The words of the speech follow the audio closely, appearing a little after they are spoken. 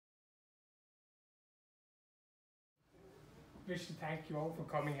wish to thank you all for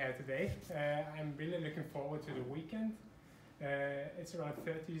coming here today. I'm really looking forward to the weekend. It's around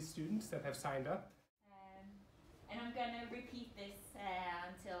 30 students that have signed up. And I'm going to repeat this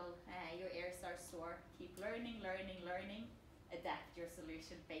until your ears are sore. Keep learning, learning, learning. Adapt your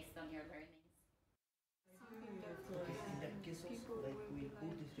solution based on your learnings. Okay, in that case also, like we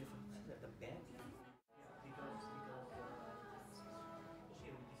put these references at the back. Because I'm sending this to.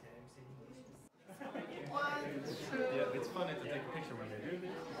 1, 2. Yeah, it's funny to take a picture when they do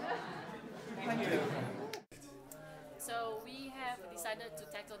this. Thank you. So we have decided to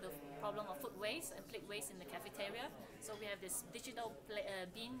tackle the problem of food waste and plate waste in the cafeteria. So we have this digital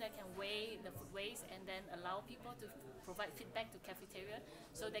beam that can weigh the food waste and then allow people to provide feedback to cafeteria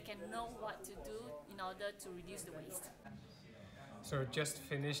so they can know what to do in order to reduce the waste. So just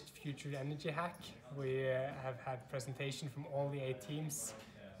finished Future Energy Hack. We have had presentation from all the 8 teams.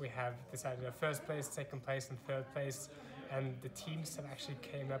 We have decided a first place, second place and third place, and the teams have actually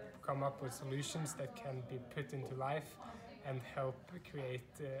come up with solutions that can be put into life and help create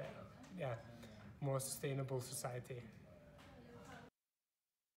more sustainable society.